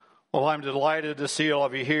Well, I'm delighted to see all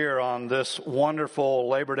of you here on this wonderful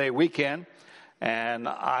Labor Day weekend, and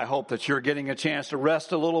I hope that you're getting a chance to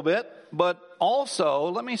rest a little bit. But also,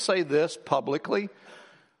 let me say this publicly,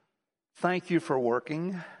 thank you for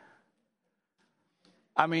working.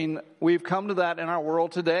 I mean, we've come to that in our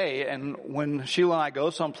world today, and when Sheila and I go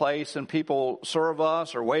someplace and people serve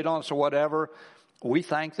us or wait on us or whatever, we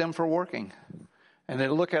thank them for working. And they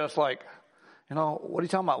look at us like, you know, what are you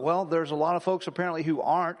talking about? Well, there's a lot of folks apparently who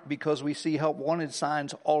aren't, because we see help wanted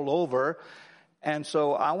signs all over. And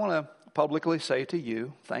so I want to publicly say to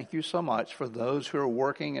you, thank you so much for those who are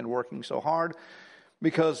working and working so hard.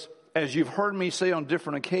 Because as you've heard me say on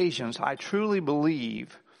different occasions, I truly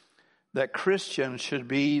believe that Christians should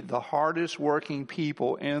be the hardest working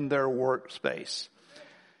people in their workspace.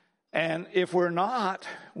 And if we're not,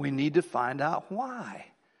 we need to find out why.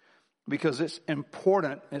 Because it's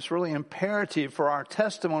important, it's really imperative for our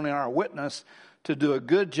testimony and our witness to do a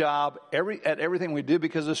good job at everything we do,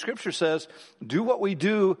 because the scripture says, do what we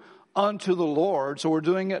do unto the Lord. So we're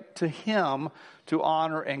doing it to Him to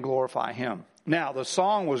honor and glorify Him. Now, the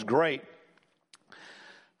song was great.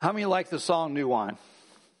 How many like the song New Wine?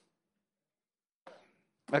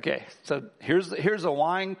 Okay, so here's a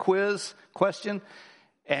wine quiz question,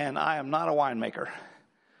 and I am not a winemaker.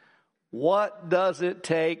 What does it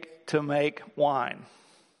take to make wine?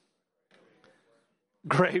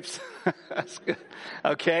 Grapes. That's good.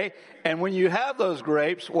 Okay. And when you have those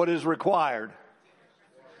grapes, what is required?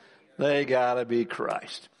 They gotta be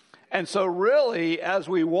Christ. And so really, as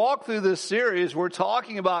we walk through this series, we're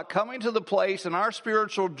talking about coming to the place in our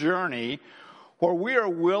spiritual journey where we are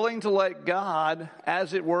willing to let God,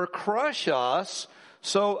 as it were, crush us,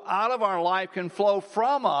 so out of our life can flow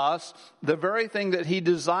from us the very thing that He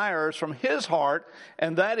desires from His heart,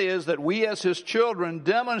 and that is that we as His children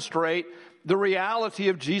demonstrate the reality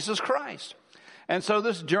of Jesus Christ. And so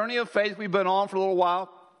this journey of faith we've been on for a little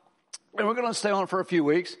while, and we're going to stay on for a few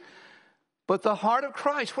weeks. But the heart of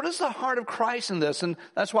Christ, what is the heart of Christ in this? And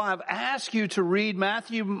that's why I've asked you to read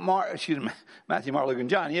Matthew, Mark, Luke, and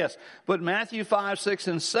John, yes. But Matthew 5, 6,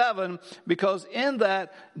 and 7, because in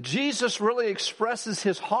that, Jesus really expresses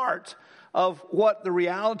His heart of what the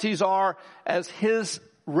realities are as His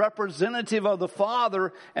representative of the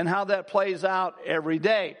Father and how that plays out every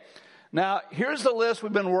day. Now, here's the list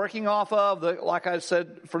we've been working off of. Like I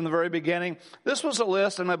said from the very beginning, this was a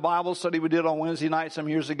list in my Bible study we did on Wednesday night some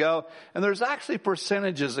years ago. And there's actually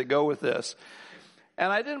percentages that go with this.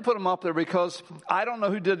 And I didn't put them up there because I don't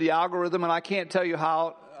know who did the algorithm, and I can't tell you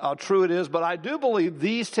how true it is. But I do believe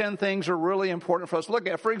these 10 things are really important for us to look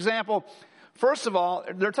at. For example, first of all,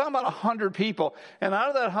 they're talking about 100 people. And out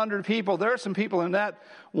of that 100 people, there are some people in that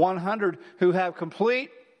 100 who have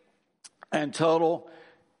complete and total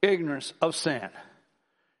ignorance of sin.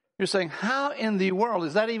 You're saying, how in the world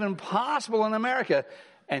is that even possible in America?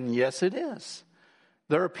 And yes, it is.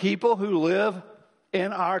 There are people who live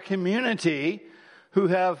in our community who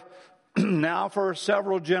have now for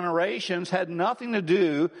several generations had nothing to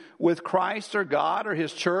do with Christ or God or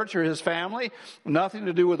His church or His family, nothing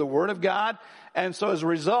to do with the Word of God. And so as a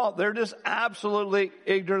result, they're just absolutely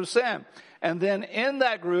ignorant of sin. And then in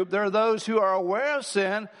that group, there are those who are aware of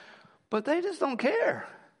sin, but they just don't care.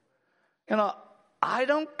 You know, I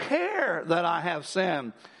don't care that I have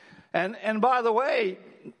sin. And by the way,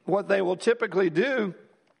 what they will typically do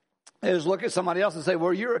is look at somebody else and say,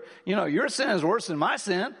 well, your sin is worse than my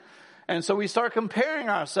sin. And so we start comparing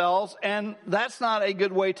ourselves, and that's not a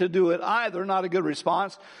good way to do it either, not a good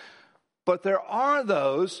response. But there are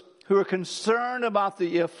those who are concerned about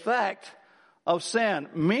the effect of sin,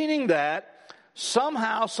 meaning that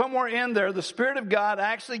somehow, somewhere in there, the Spirit of God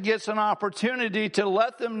actually gets an opportunity to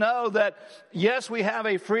let them know that, yes, we have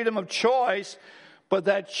a freedom of choice, but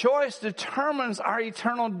that choice determines our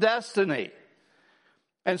eternal destiny.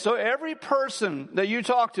 And so every person that you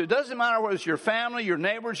talk to, it doesn't matter whether it's your family, your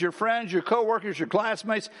neighbors, your friends, your coworkers, your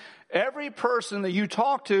classmates, every person that you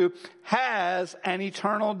talk to has an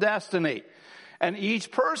eternal destiny. And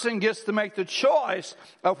each person gets to make the choice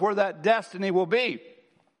of where that destiny will be.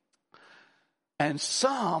 And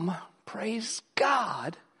some, praise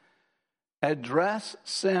God, address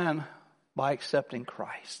sin by accepting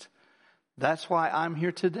Christ. That's why I'm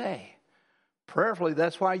here today. Prayerfully,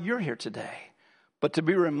 that's why you're here today. But to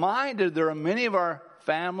be reminded, there are many of our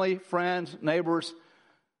family, friends, neighbors,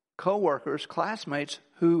 co-workers, classmates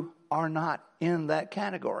who are not in that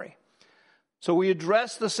category. So we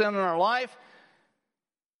address the sin in our life,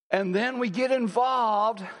 and then we get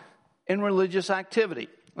involved in religious activity.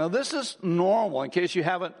 Now, this is normal, in case you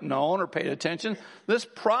haven't known or paid attention. This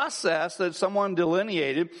process that someone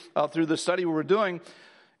delineated through the study we were doing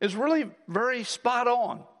is really very spot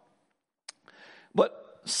on.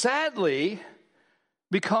 But sadly,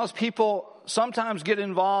 because people sometimes get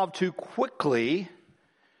involved too quickly,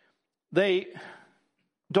 they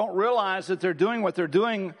don't realize that they're doing what they're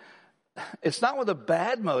doing. It's not with a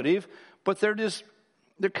bad motive, but they're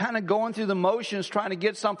kind of going through the motions trying to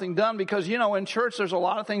get something done because, in church there's a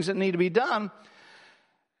lot of things that need to be done.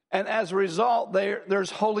 And as a result,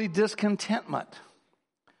 there's holy discontentment.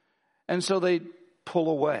 And so they pull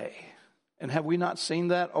away. And have we not seen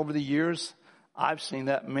that over the years? I've seen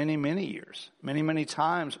that many, many years, many, many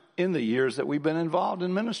times in the years that we've been involved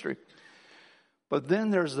in ministry. But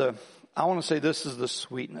then I want to say this is the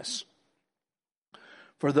sweetness.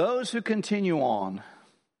 For those who continue on,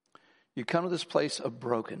 you come to this place of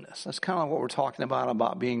brokenness. That's kind of what we're talking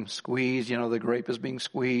about being squeezed. The grape is being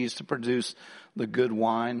squeezed to produce the good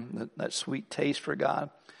wine, that sweet taste for God.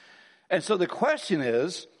 And so the question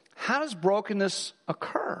is, how does brokenness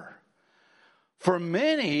occur? For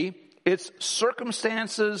many, it's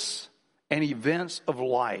circumstances and events of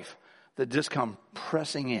life that just come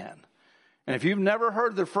pressing in. And if you've never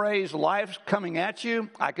heard the phrase, life's coming at you,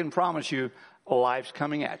 I can promise you, life's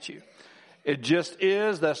coming at you. It just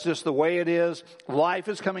is. That's just the way it is. Life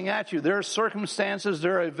is coming at you. There are circumstances,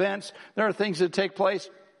 there are events, there are things that take place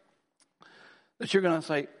that you're going to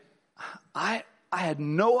say, I had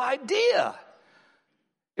no idea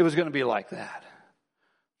it was going to be like that.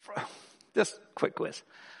 Just a quick quiz.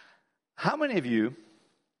 How many of you,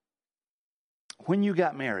 when you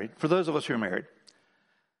got married, for those of us who are married,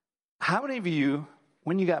 how many of you,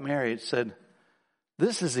 when you got married, said,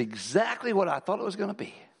 this is exactly what I thought it was going to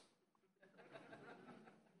be?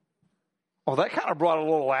 Well, that kind of brought a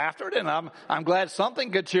little laughter, and I'm glad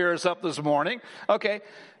something could cheer us up this morning. Okay,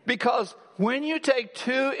 because when you take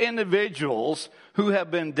two individuals who have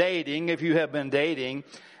been dating, if you have been dating,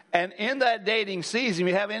 and in that dating season,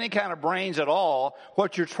 you have any kind of brains at all,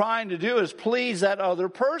 what you're trying to do is please that other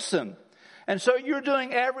person. And so you're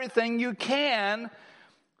doing everything you can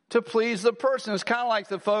to please the person. It's kind of like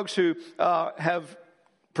the folks who have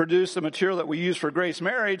produced the material that we use for Grace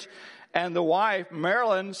Marriage. And the wife,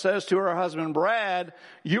 Marilyn, says to her husband, Brad,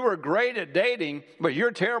 you were great at dating, but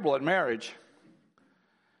you're terrible at marriage.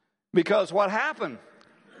 Because what happened?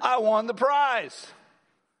 I won the prize.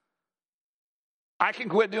 I can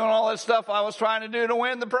quit doing all this stuff I was trying to do to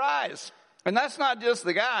win the prize. And that's not just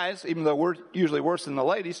the guys, even though we're usually worse than the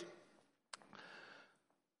ladies.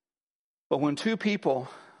 But when two people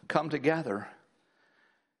come together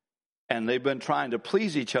and they've been trying to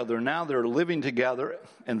please each other, now they're living together,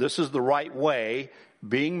 and this is the right way,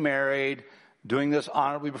 being married, doing this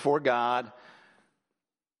honorably before God,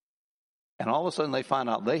 and all of a sudden they find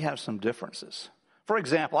out they have some differences. For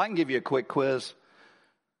example, I can give you a quick quiz.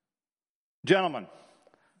 Gentlemen,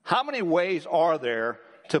 how many ways are there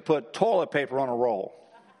to put toilet paper on a roll?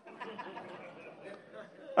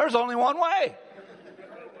 There's only one way.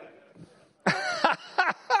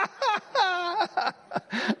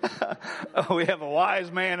 Oh, we have a wise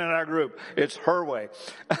man in our group. It's her way.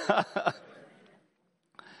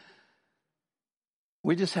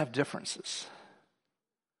 We just have differences.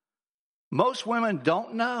 Most women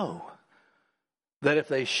don't know that if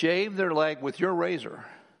they shave their leg with your razor,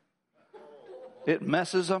 it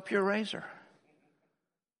messes up your razor.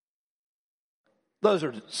 Those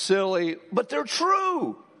are silly, but they're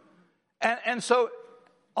true. And so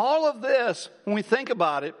all of this, when we think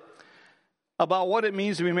about it, about what it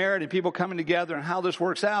means to be married and people coming together and how this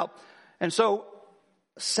works out. And so,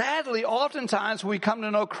 sadly, oftentimes when we come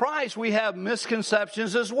to know Christ, we have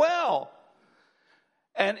misconceptions as well.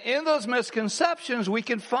 And in those misconceptions, we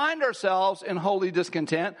can find ourselves in holy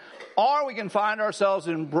discontent, or we can find ourselves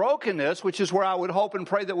in brokenness, which is where I would hope and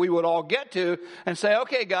pray that we would all get to, and say,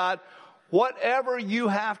 okay, God, whatever you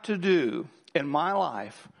have to do in my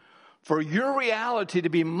life for your reality to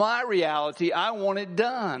be my reality, I want it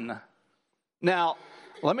done. Now,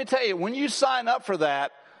 let me tell you, when you sign up for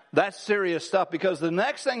that, that's serious stuff, because the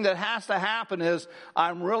next thing that has to happen is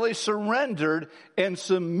I'm really surrendered in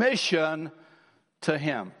submission to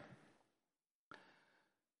Him.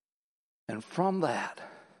 And from that,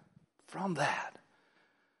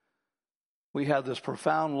 we have this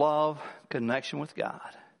profound love, connection with God,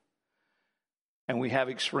 and we have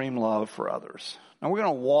extreme love for others. Now, we're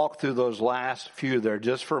going to walk through those last few there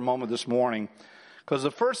just for a moment this morning, because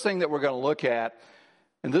the first thing that we're going to look at,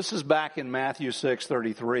 and this is back in Matthew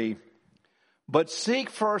 6:33, but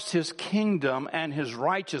seek first His kingdom and His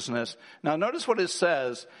righteousness. Now, notice what it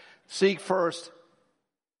says. Seek first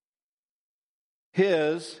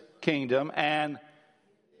His kingdom and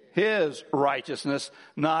His righteousness,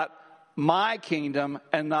 not my kingdom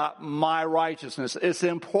and not my righteousness. It's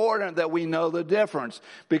important that we know the difference,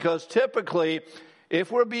 because typically,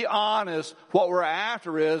 if we're be honest, what we're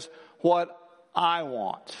after is what I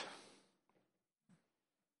want.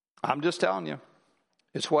 I'm just telling you,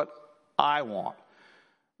 it's what I want.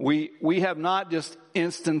 We have not just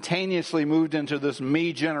instantaneously moved into this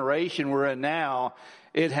me generation we're in now.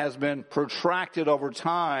 It has been protracted over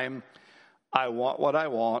time. I want what I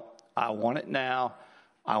want. I want it now.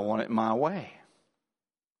 I want it my way.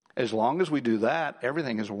 As long as we do that,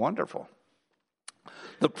 everything is wonderful.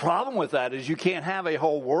 The problem with that is you can't have a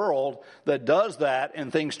whole world that does that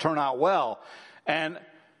and things turn out well. And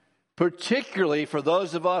particularly for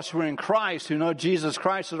those of us who are in Christ, who know Jesus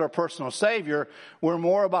Christ as our personal Savior, we're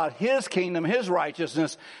more about His kingdom, His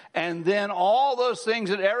righteousness, and then all those things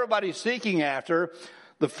that everybody's seeking after,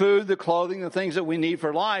 the food, the clothing, the things that we need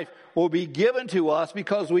for life, will be given to us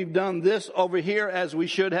because we've done this over here as we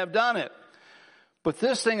should have done it. But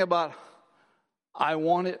this thing about, I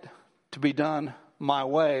want it to be done my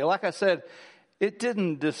way, like I said, it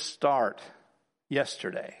didn't just start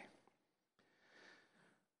yesterday.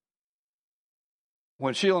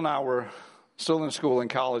 When Sheila and I were still in school in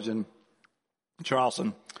college in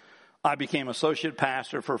Charleston, I became associate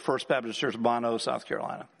pastor for First Baptist Church, Bono, South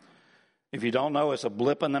Carolina. If you don't know, it's a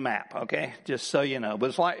blip in the map, okay? Just so you know.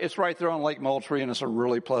 But it's right there on Lake Moultrie, and it's a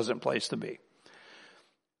really pleasant place to be.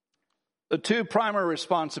 The two primary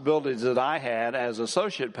responsibilities that I had as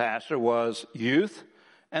associate pastor was youth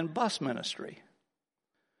and bus ministry.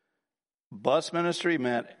 Bus ministry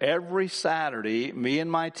meant every Saturday, me and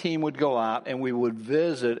my team would go out and we would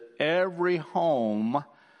visit every home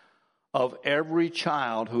of every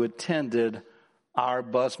child who attended our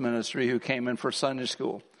bus ministry who came in for Sunday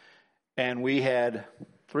school. And we had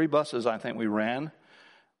 3 buses, I think we ran.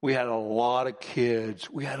 We had a lot of kids.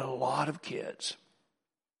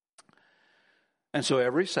 And so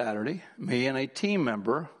every Saturday, me and a team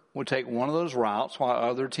member would take one of those routes while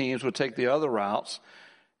other teams would take the other routes.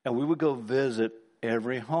 And we would go visit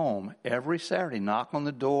every home every Saturday, knock on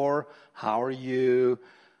the door. How are you?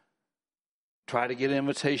 Try to get an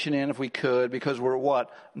invitation in if we could, because we're what?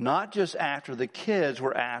 Not just after the kids,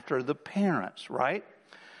 we're after the parents, right?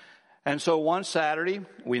 And so one Saturday,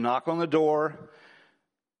 we knock on the door.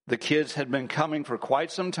 The kids had been coming for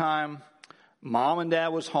quite some time. Mom and Dad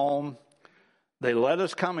was home. They let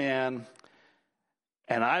us come in,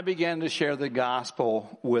 and I began to share the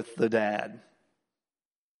gospel with the dad.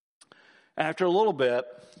 After a little bit,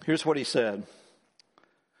 here's what he said.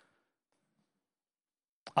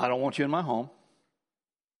 I don't want you in my home.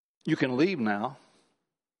 You can leave now.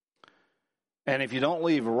 And if you don't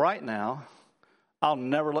leave right now, I'll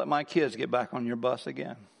never let my kids get back on your bus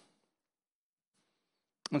again.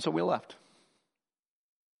 And so we left.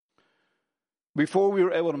 Before we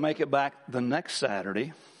were able to make it back the next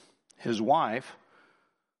Saturday, his wife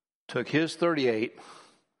took his .38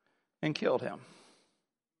 and killed him.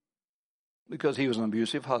 Because he was an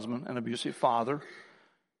abusive husband, an abusive father.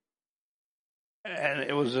 And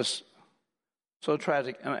it was just so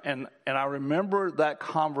tragic. And I remember that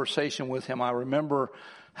conversation with him. I remember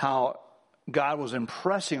how God was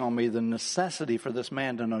impressing on me the necessity for this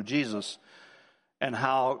man to know Jesus, and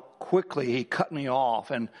how quickly he cut me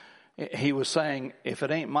off. And he was saying, if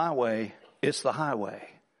it ain't my way, it's the highway.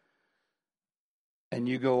 And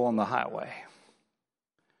you go on the highway.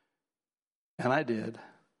 And I did.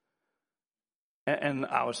 And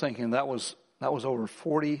I was thinking that was over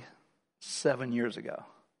 47 years ago.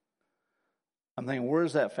 I'm thinking,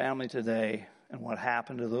 where's that family today, and what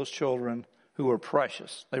happened to those children who were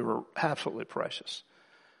precious? They were absolutely precious.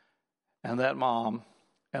 And that mom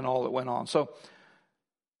and all that went on. So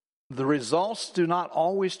the results do not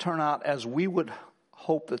always turn out as we would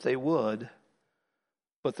hope that they would.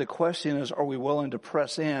 But the question is, are we willing to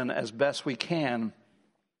press in as best we can?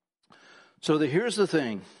 So here's the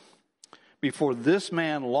thing. Before this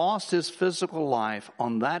man lost his physical life,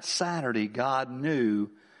 on that Saturday, God knew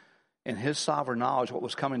in His sovereign knowledge what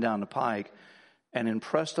was coming down the pike, and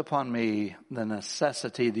impressed upon me the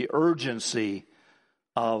necessity, the urgency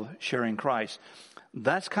of sharing Christ.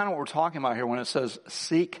 That's kind of what we're talking about here when it says,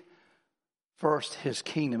 seek first His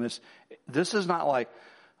kingdom. This is not like,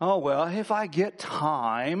 oh, well, if I get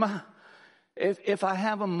time, if I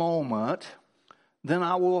have a moment, then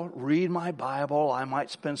I will read my Bible. I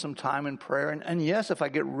might spend some time in prayer. And yes, if I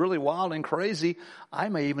get really wild and crazy, I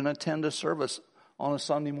may even attend a service on a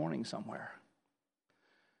Sunday morning somewhere.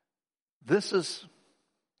 This is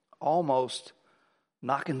almost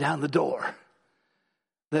knocking down the door.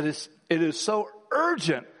 That it is so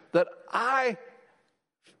urgent that I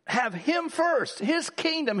have Him first, His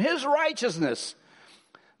kingdom, His righteousness,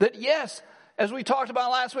 That yes, as we talked about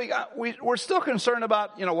last week, we're still concerned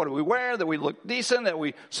about, what do we wear, that we look decent, that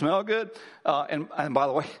we smell good. And by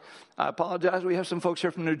the way, I apologize. We have some folks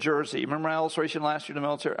here from New Jersey. Remember my illustration last week in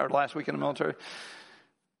the military?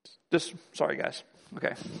 Sorry, guys.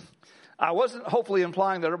 Okay. I wasn't hopefully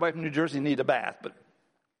implying that everybody from New Jersey need a bath, but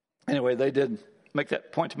anyway, they did make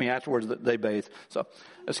that point to me afterwards that they bathe. So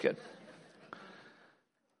that's good.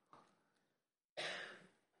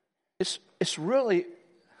 It's really,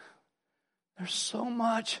 there's so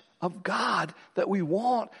much of God that we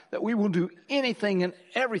want, that we will do anything and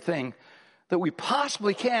everything that we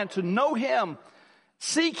possibly can to know Him,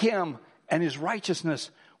 seek Him and His righteousness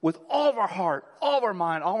with all of our heart, all of our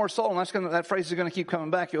mind, all of our soul. And that phrase is going to keep coming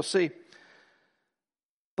back, you'll see.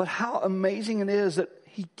 But how amazing it is that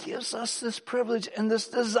He gives us this privilege and this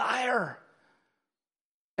desire.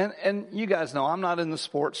 And you guys know, I'm not in the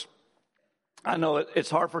sports. I know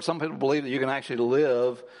it's hard for some people to believe that you can actually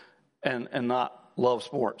live and not love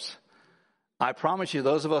sports. I promise you,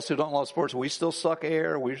 those of us who don't love sports, we still suck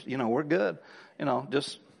air. We're good.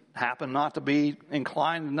 Just happen not to be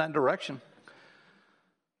inclined in that direction.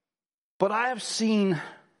 But I have seen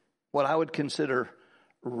what I would consider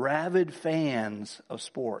rabid fans of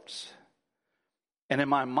sports. And in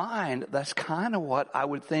my mind, that's kind of what I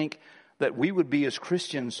would think that we would be as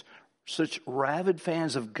Christians, such rabid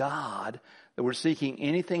fans of God, that we're seeking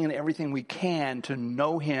anything and everything we can to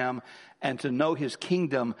know Him and to know His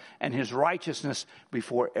kingdom and His righteousness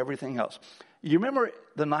before everything else. You remember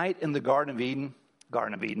the night in the Garden of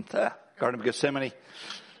Gethsemane.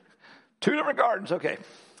 Two different gardens, okay.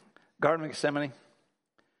 Garden of Gethsemane.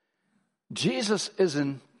 Jesus is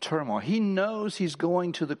in turmoil. He knows He's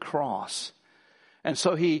going to the cross. And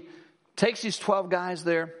so He takes these 12 guys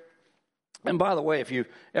there. And by the way, if you've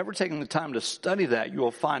ever taken the time to study that, you will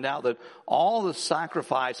find out that all the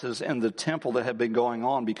sacrifices in the temple that have been going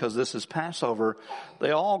on, because this is Passover, they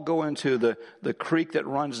all go into the creek that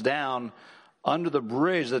runs down under the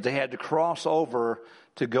bridge that they had to cross over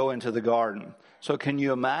to go into the garden. So can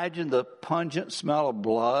you imagine the pungent smell of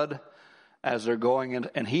blood as they're going in?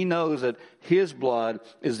 And He knows that His blood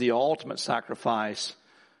is the ultimate sacrifice,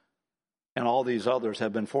 and all these others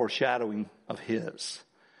have been foreshadowing of His.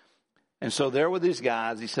 And so there with these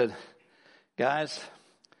guys, He said, guys,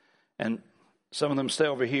 and some of them stay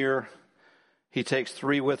over here. He takes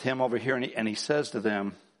 3 with Him over here, and he says to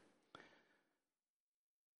them,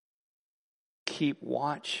 keep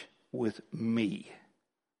watch with me.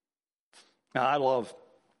 Now, I love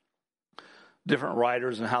different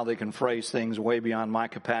writers and how they can phrase things way beyond my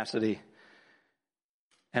capacity.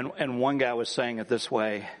 And one guy was saying it this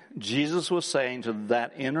way. Jesus was saying to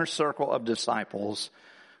that inner circle of disciples,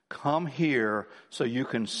 come here so you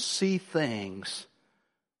can see things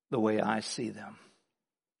the way I see them.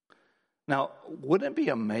 Now, wouldn't it be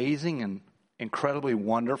amazing and incredibly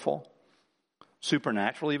wonderful,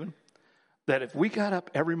 supernatural even, that if we got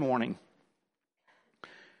up every morning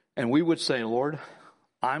and we would say, Lord,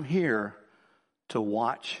 I'm here to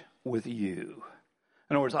watch with you.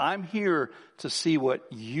 In other words, I'm here to see what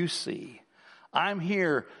you see. I'm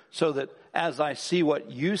here so that as I see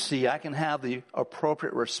what you see, I can have the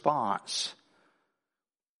appropriate response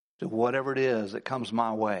to whatever it is that comes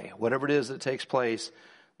my way, whatever it is that takes place,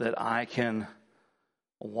 that I can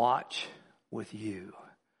watch with you.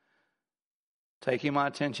 Taking my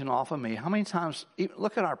attention off of me. How many times,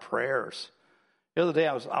 look at our prayers. The other day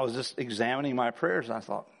I was just examining my prayers, and I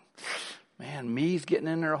thought, man, me's getting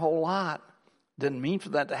in there a whole lot. Didn't mean for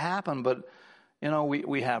that to happen, but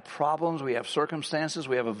we have problems, we have circumstances,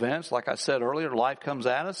 we have events. Like I said earlier, life comes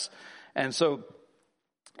at us. And so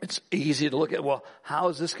it's easy to look at, well, how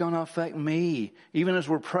is this going to affect me? Even as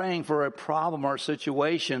we're praying for a problem or a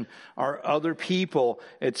situation or other people,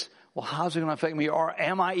 it's, well, how's it going to affect me? Or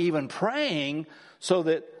am I even praying so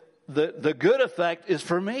that the good effect is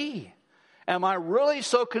for me? Am I really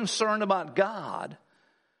so concerned about God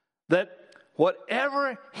that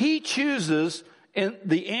whatever He chooses in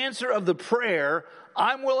the answer of the prayer,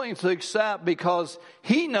 I'm willing to accept because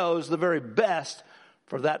He knows the very best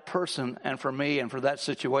for that person and for me and for that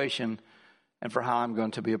situation and for how I'm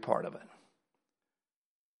going to be a part of it?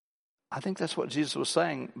 I think that's what Jesus was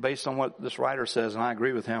saying based on what this writer says, and I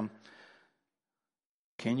agree with him.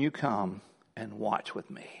 Can you come and watch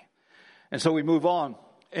with me? And so we move on,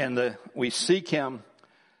 and we seek Him,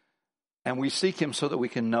 and we seek Him so that we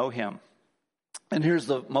can know Him. And here's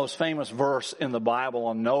the most famous verse in the Bible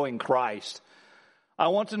on knowing Christ. I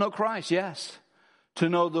want to know Christ, yes. To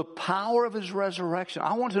know the power of His resurrection.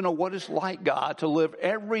 I want to know what it's like, God, to live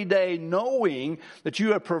every day knowing that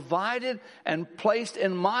You have provided and placed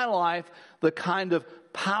in my life the kind of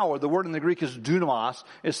power. The word in the Greek is dunamis.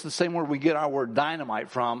 It's the same word we get our word dynamite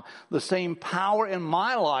from. The same power in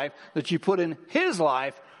my life that you put in his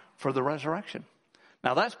life for the resurrection.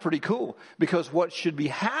 Now that's pretty cool, because what should be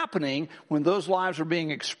happening when those lives are being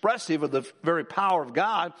expressive of the very power of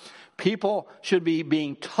God, people should be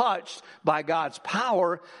being touched by God's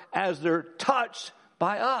power as they're touched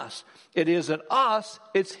by us. It isn't us,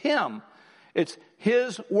 it's him. It's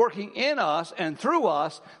his working in us and through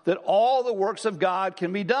us that all the works of God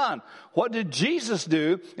can be done. What did Jesus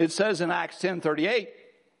do? It says in Acts 10:38,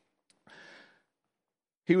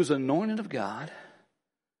 he was anointed of God,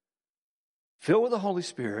 filled with the Holy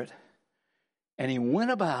Spirit, and he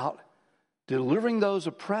went about delivering those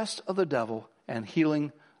oppressed of the devil and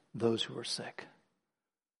healing those who were sick.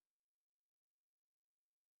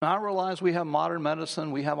 Now, I realize we have modern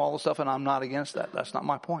medicine, we have all the stuff, and I'm not against that. That's not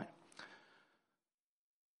my point.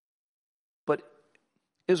 But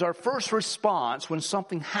is our first response when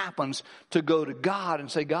something happens to go to God and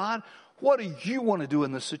say, God, what do you want to do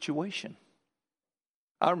in this situation?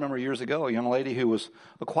 I remember years ago a young lady who was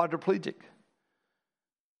a quadriplegic.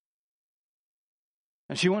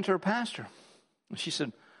 And she went to her pastor. And she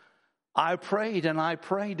said, I prayed and I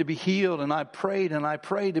prayed to be healed, and I prayed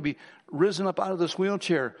to be risen up out of this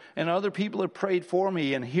wheelchair. And other people have prayed for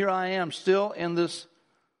me, and here I am still in this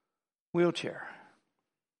wheelchair.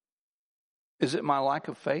 Is it my lack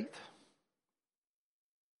of faith?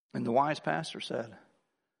 And the wise pastor said,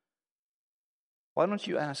 why don't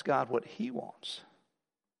you ask God what he wants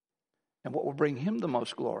and what will bring him the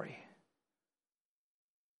most glory?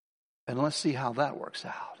 And let's see how that works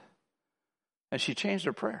out. And she changed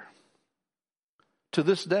her prayer. To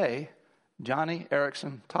this day, Johnny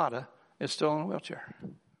Erickson Tata is still in a wheelchair.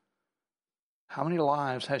 How many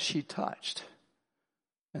lives has she touched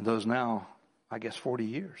in those now, I guess, 40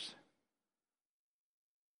 years?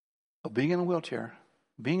 Of being in a wheelchair,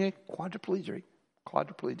 being a quadriplegic,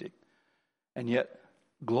 and yet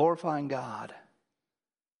glorifying God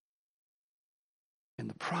in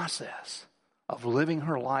the process of living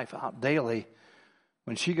her life out daily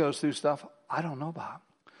when she goes through stuff I don't know about.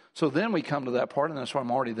 So then we come to that part, and that's why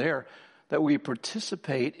I'm already there, that we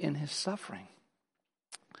participate in his suffering.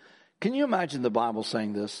 Can you imagine the Bible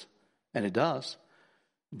saying this? And it does.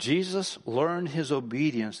 Jesus learned his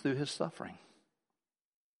obedience through his suffering.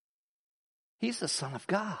 He's the Son of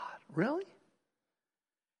God. Really?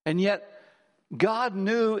 And yet, God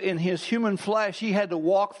knew in his human flesh he had to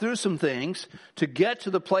walk through some things to get to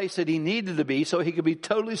the place that he needed to be so he could be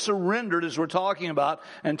totally surrendered, as we're talking about,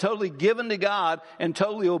 and totally given to God and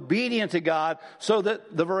totally obedient to God so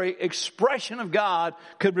that the very expression of God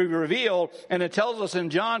could be revealed. And it tells us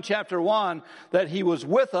in John chapter 1 that he was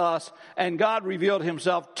with us and God revealed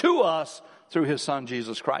himself to us through his Son,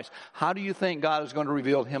 Jesus Christ. How do you think God is going to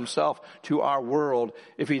reveal himself to our world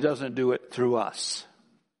if he doesn't do it through us?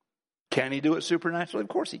 Can he do it supernaturally? Of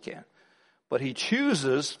course he can. But he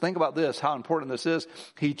chooses, think about this, how important this is.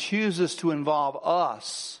 He chooses to involve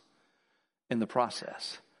us in the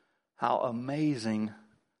process. How amazing,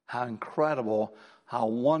 how incredible, how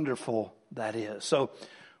wonderful that is. So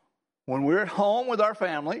when we're at home with our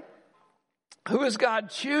family, who is God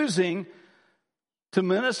choosing to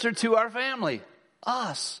minister to our family?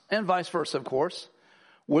 Us, and vice versa, of course.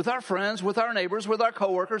 With our friends, with our neighbors, with our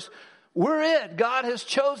coworkers. We're it. God has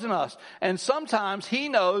chosen us. And sometimes he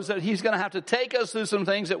knows that he's going to have to take us through some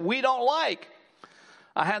things that we don't like.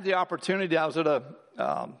 I had the opportunity, I was at a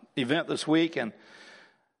event this week, and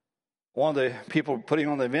one of the people putting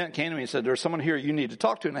on the event came to me and said, there's someone here you need to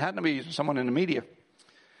talk to. And it happened to be someone in the media.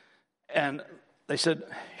 And they said,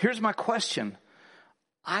 here's my question.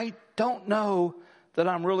 I don't know that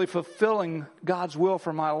I'm really fulfilling God's will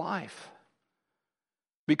for my life.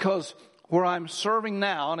 Because where I'm serving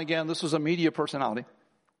now, and again, this is a media personality,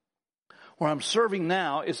 where I'm serving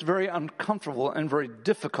now is very uncomfortable and very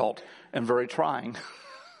difficult and very trying.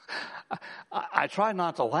 I try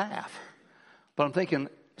not to laugh, but I'm thinking,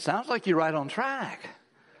 sounds like you're right on track.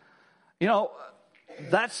 You know,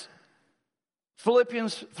 that's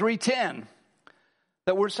Philippians 3:10,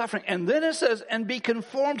 that we're suffering. And then it says, and be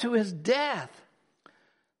conformed to his death.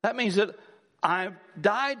 That means that I've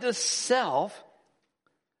died to self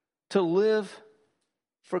to live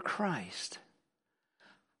for Christ.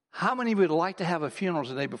 How many would like to have a funeral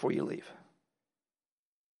today before you leave?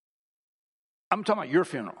 I'm talking about your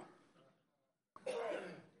funeral.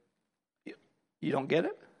 You don't get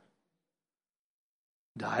it?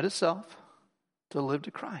 Die to self, to live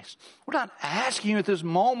to Christ. We're not asking you at this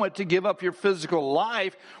moment to give up your physical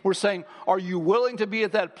life. We're saying, are you willing to be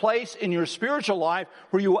at that place in your spiritual life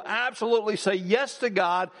where you will absolutely say yes to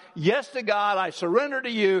God? Yes to God, I surrender to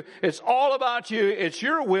you. It's all about you. It's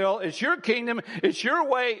your will. It's your kingdom. It's your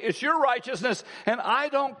way. It's your righteousness. And I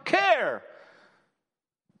don't care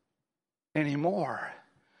anymore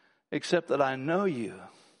except that I know you.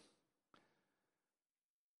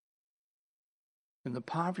 In the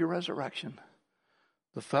power of your resurrection,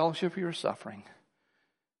 the fellowship of your suffering,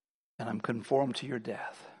 and I'm conformed to your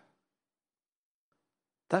death.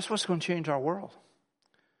 That's what's going to change our world.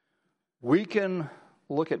 We can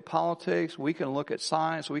look at politics, we can look at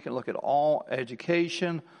science, we can look at all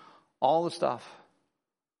education, all the stuff.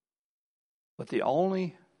 But the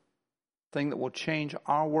only thing that will change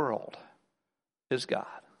our world is God.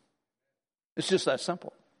 It's just that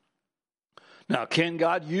simple. Now, can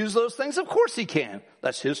God use those things? Of course he can.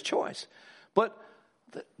 That's his choice. But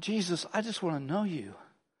Jesus, I just want to know you.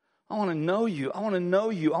 I want to know you. I want to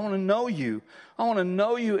know you. I want to know you. I want to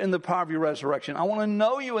know you in the power of your resurrection. I want to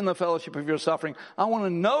know you in the fellowship of your suffering. I want to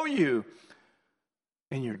know you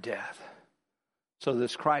in your death. So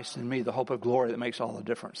this Christ in me, the hope of glory that makes all the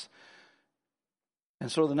difference. And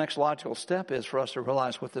so the next logical step is for us to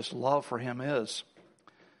realize what this love for him is.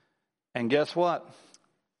 And guess what?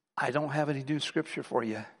 I don't have any new scripture for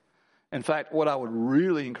you. In fact, what I would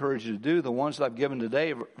really encourage you to do, the ones that I've given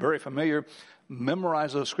today, very familiar,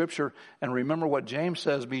 memorize those scripture and remember what James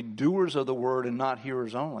says, be doers of the word and not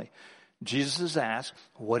hearers only. Jesus is asked,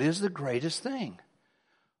 what is the greatest thing?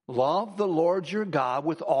 Love the Lord your God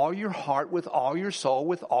with all your heart, with all your soul,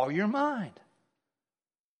 with all your mind.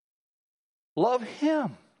 Love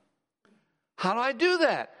him. How do I do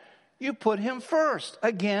that? You put him first.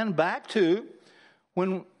 Again, back to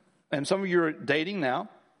when, and some of you are dating now,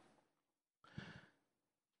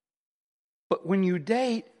 but when you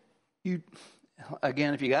date, you,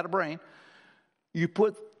 again, if you got a brain, you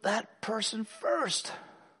put that person first.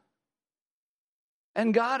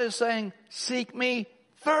 And God is saying, seek me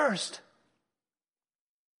first.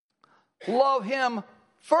 Love him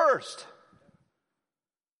first.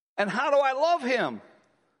 And how do I love him?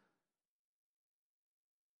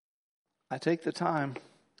 I take the time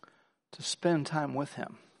to spend time with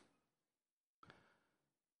him.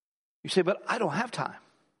 You say, but I don't have time.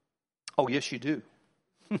 Oh, yes, you do.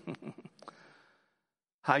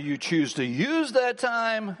 How you choose to use that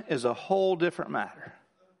time is a whole different matter.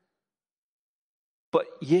 But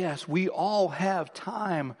yes, we all have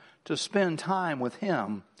time to spend time with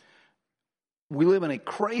him. We live in a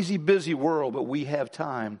crazy busy world, but we have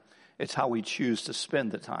time. It's how we choose to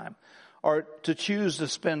spend the time. Or to choose to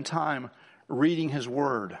spend time reading his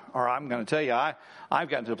word. Or I'm going to tell you, I've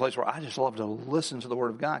gotten to a place where I just love to listen to the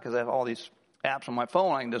word of God because I have all these apps on my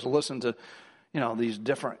phone. I can just listen to, these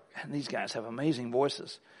different, and these guys have amazing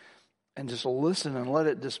voices. And just listen and let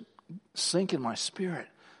it just sink in my spirit.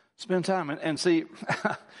 Spend time and see,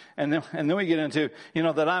 and then we get into,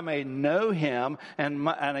 that I may know him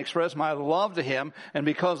and express my love to him. And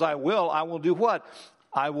because I will do what?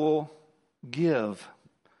 I will give.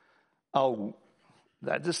 Oh,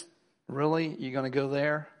 that just, really? You're going to go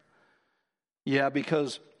there? Yeah,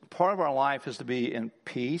 because part of our life is to be in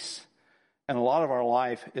peace. And a lot of our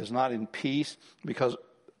life is not in peace because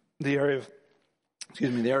the area of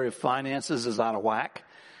finances is out of whack.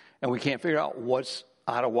 And we can't figure out what's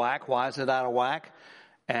out of whack. Why is it out of whack?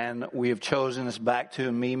 And we have chosen this back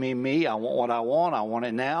to me. I want what I want. I want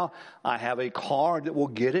it now. I have a card that will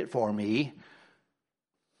get it for me.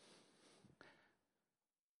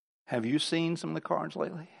 Have you seen some of the cards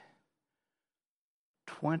lately?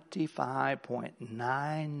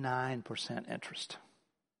 25.99% interest.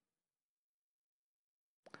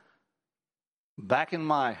 Back in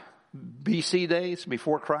my BC days,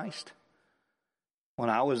 before Christ, when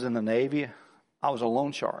I was in the Navy, I was a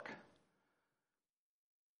loan shark.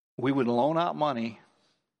 We would loan out money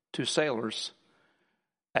to sailors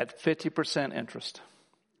at 50% interest.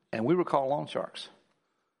 And we were called loan sharks.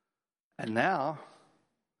 And now,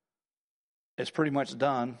 it's pretty much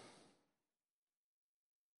done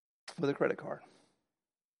with a credit card.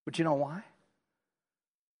 But you know why?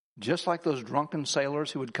 Just like those drunken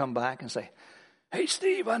sailors who would come back and say, hey,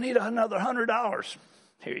 Steve, I need another $100.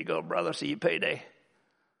 Here you go, brother. See you payday.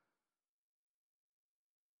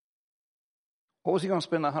 What was he going to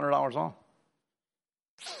spend that $100 on?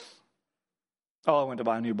 Oh, I went to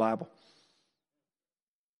buy a new Bible.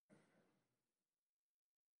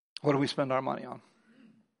 What do we spend our money on?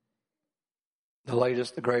 The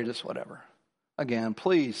latest, the greatest, whatever. Again,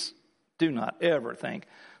 please do not ever think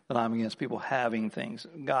that I'm against people having things.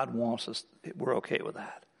 God wants us. We're okay with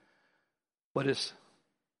that. But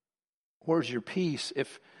where's your peace?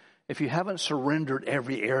 If you haven't surrendered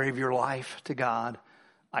every area of your life to God,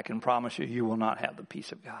 I can promise you, you will not have the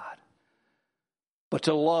peace of God. But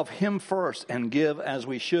to love Him first and give as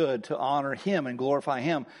we should, to honor Him and glorify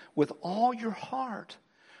Him with all your heart,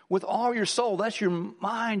 with all your soul. That's your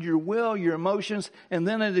mind, your will, your emotions. And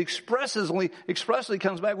then it expressly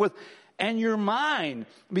comes back with, and your mind,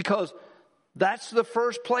 because that's the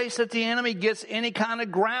first place that the enemy gets any kind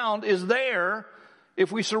of ground is there. If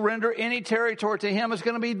we surrender any territory to Him, it's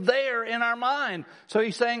going to be there in our mind. So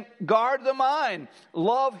He's saying, guard the mind.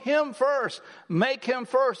 Love Him first. Make Him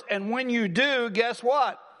first. And when you do, guess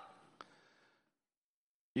what?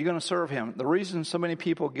 You're going to serve Him. The reason so many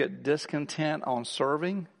people get discontent on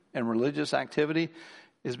serving and religious activity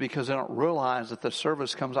is because they don't realize that the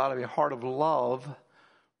service comes out of a heart of love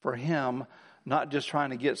for Him, not just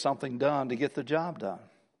trying to get something done to get the job done.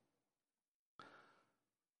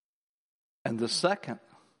 And the second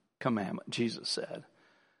commandment, Jesus said,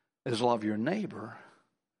 is love your neighbor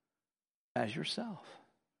as yourself.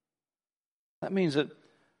 That means that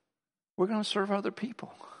we're going to serve other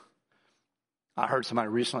people. I heard somebody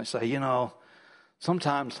recently say,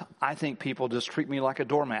 sometimes I think people just treat me like a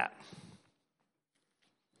doormat.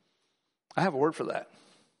 I have a word for that.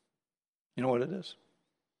 You know what it is?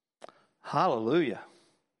 Hallelujah.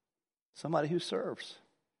 Somebody who serves.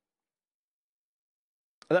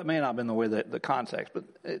 That may not have been the way the context, but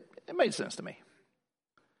it made sense to me.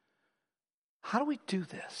 How do we do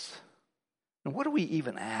this? And what are we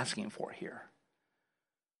even asking for here?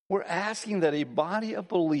 We're asking that a body of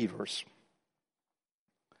believers,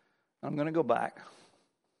 I'm going to go back.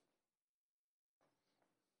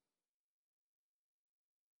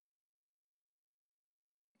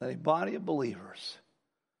 That a body of believers,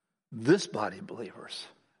 this body of believers,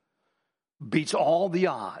 beats all the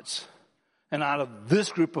odds. And out of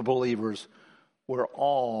this group of believers, we're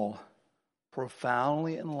all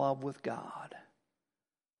profoundly in love with God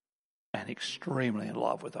and extremely in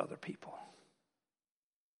love with other people.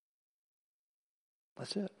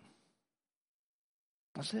 That's it.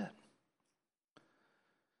 That's it.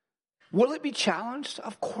 Will it be challenged?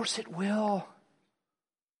 Of course it will.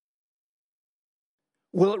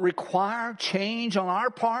 Will it require change on our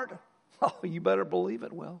part? Oh, you better believe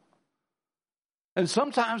it will. And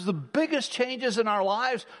sometimes the biggest changes in our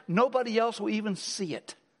lives, nobody else will even see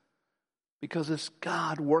it. Because it's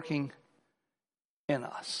God working in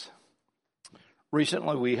us.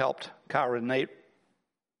 Recently we helped Kyra and Nate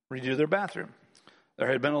redo their bathroom.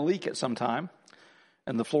 There had been a leak at some time,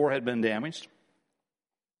 and the floor had been damaged.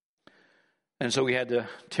 And so we had to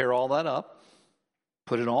tear all that up,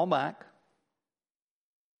 put it all back.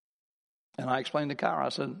 And I explained to Kyra, I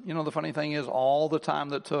said, the funny thing is all the time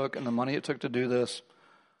that took and the money it took to do this,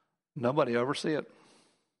 nobody ever see it.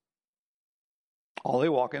 All they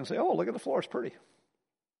walk in and say, oh, look at the floor, it's pretty.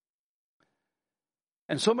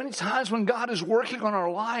 And so many times when God is working on our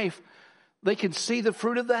life, they can see the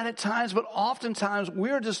fruit of that at times, but oftentimes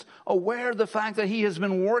we're just aware of the fact that He has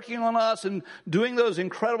been working on us and doing those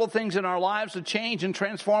incredible things in our lives to change and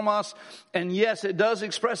transform us. And yes, it does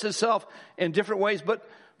express itself in different ways, but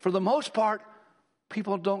for the most part,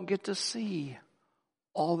 people don't get to see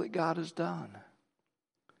all that God has done.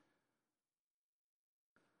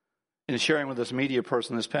 In sharing with this media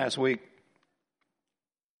person this past week,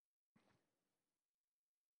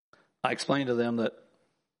 I explained to them that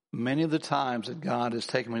many of the times that God has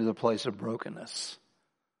taken me to the place of brokenness,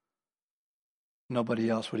 nobody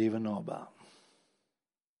else would even know about.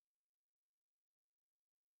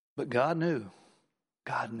 But God knew.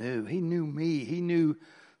 God knew. He knew me. He knew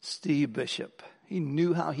Steve Bishop. He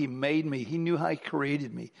knew how He made me. He knew how He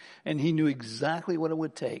created me. And He knew exactly what it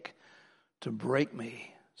would take to break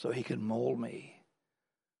me so He could mold me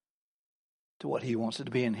to what He wants it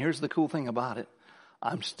to be. And here's the cool thing about it.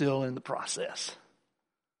 I'm still in the process.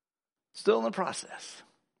 Still in the process.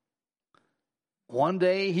 One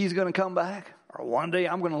day He's going to come back, or one day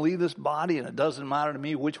I'm going to leave this body, and it doesn't matter to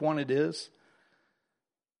me which one it is.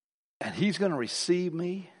 And He's going to receive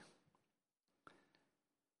me.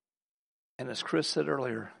 And as Chris said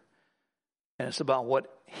earlier, and it's about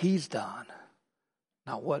what He's done,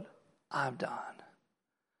 not what I've done.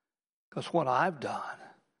 Because what I've done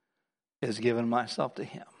is given myself to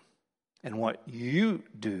Him. And what you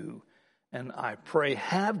do, and I pray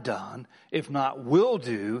have done, if not will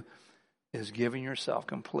do, is giving yourself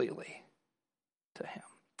completely to Him.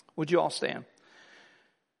 Would you all stand?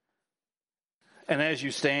 And as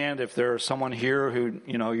you stand, if there's someone here who,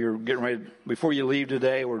 you're getting ready, before you leave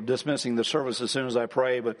today, we're dismissing the service as soon as I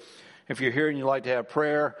pray, but if you're here and you'd like to have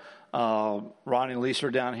prayer, Ronnie and Lisa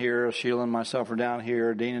are down here, Sheila and myself are down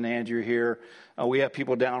here, Dean and Angie are here. We have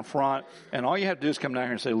people down front, and all you have to do is come down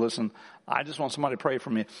here and say, listen, I just want somebody to pray for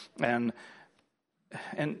me. And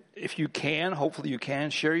if you can, hopefully you can,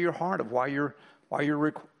 share your heart of why you're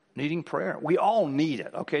needing prayer. We all need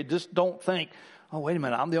it, okay? Just don't think, oh, wait a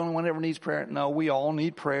minute, I'm the only one that ever needs prayer. No, we all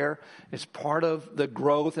need prayer. It's part of the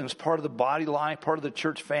growth, and it's part of the body life, part of the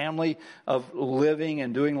church family of living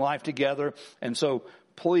and doing life together. And so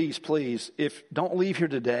please, don't leave here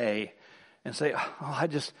today and say, oh, I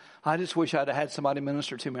just wish I'd have had somebody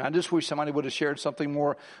minister to me. I just wish somebody would have shared something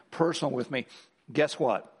more personal with me. Guess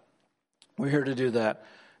what? We're here to do that,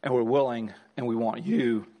 and we're willing, and we want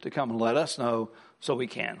you to come and let us know so we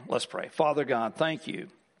can. Let's pray. Father God, thank you.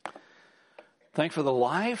 Thank you for the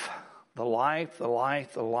life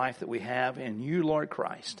that we have in you, Lord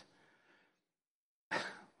Christ.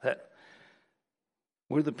 That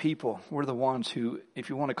we're the people, we're the ones who, if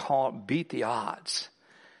you want to call it, beat the odds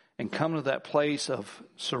and come to that place of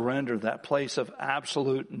surrender, that place of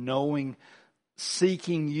absolute knowing,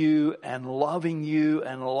 seeking you and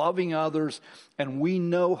loving others. And we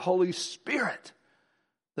know, Holy Spirit,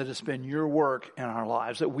 that it's been your work in our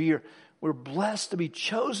lives, that we're blessed to be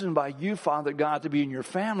chosen by you, Father God, to be in your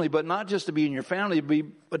family, but not just to be in your family,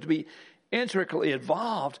 but to be intricately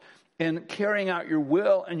involved in carrying out your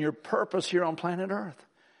will and your purpose here on planet Earth.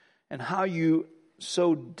 And how you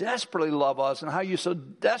so desperately love us, and how you so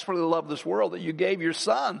desperately love this world that you gave your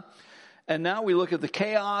Son. And now we look at the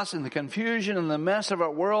chaos and the confusion and the mess of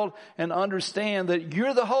our world and understand that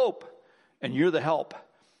you're the hope and you're the help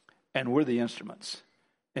and we're the instruments.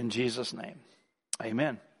 In Jesus' name, amen.